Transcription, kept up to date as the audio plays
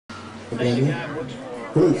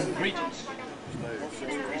Bruce.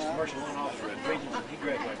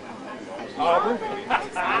 Auburn?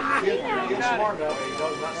 He's smart enough, he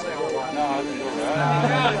does not say a whole lot. No, I didn't know that.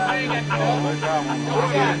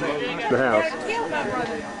 The house.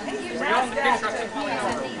 I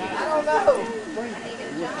don't know.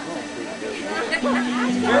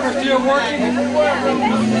 Camera's still working?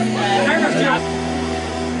 Camera's still...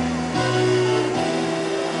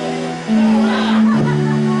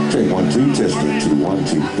 Okay, 1, 2, testing. 2, 1,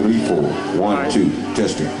 2, 3, 4. 1, 2,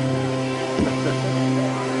 testing.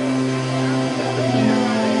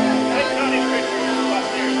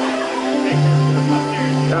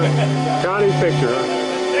 Connie's picture, huh?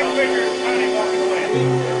 Next picture is Connie walking away.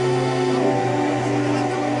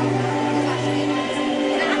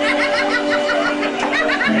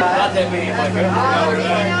 Not that many like that. I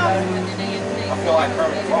feel like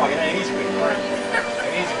Kermit Frog. It ain't easy being great. It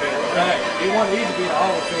ain't easy being great. It wasn't easy being an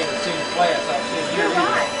Auburn fan in senior class. I was senior year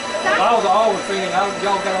either. If I was an Auburn fan,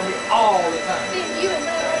 y'all got on me all the time.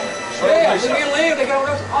 Yeah, when you live, they got on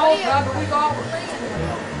us all the time, but we Auburn.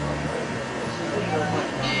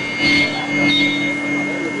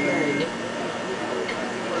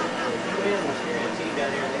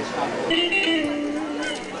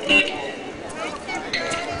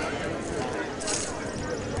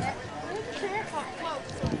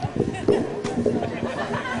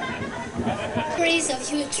 Of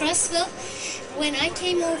Hugh Trussville, when I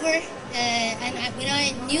came over when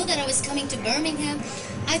I knew that I was coming to Birmingham,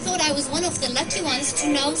 I thought I was one of the lucky ones to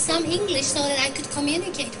know some English so that I could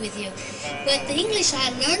communicate with you. But the English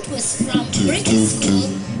I learned was from British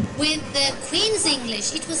school with the Queen's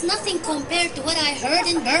English. It was nothing compared to what I heard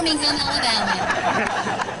in Birmingham, Alabama.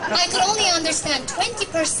 I could only understand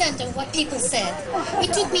 20% of what people said.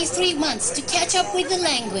 It took me 3 months to catch up with the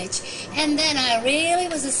language, and then I really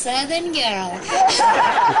was a Southern girl.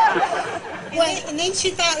 Well, and then she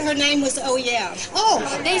thought her name was Oya. Oh,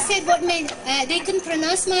 they said what made, they couldn't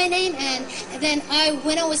pronounce my name, and then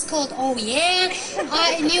when I was called Oh Yeah,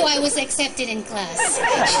 I knew I was accepted in class.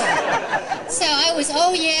 So I was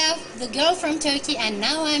Oh Yeah, the girl from Turkey, and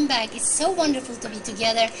now I'm back. It's so wonderful to be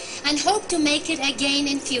together, and hope to make it again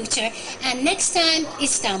in future, and next time,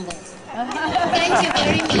 Istanbul. Thank you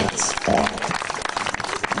very much.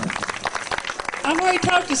 I've already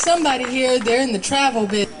talked to somebody here. They're in the travel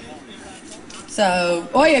business. So,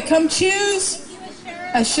 Oya, come choose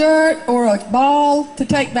a shirt or a ball to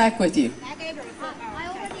take back with you. I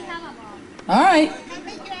already have a ball. All right.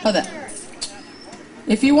 Hold on.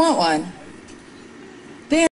 If you want one.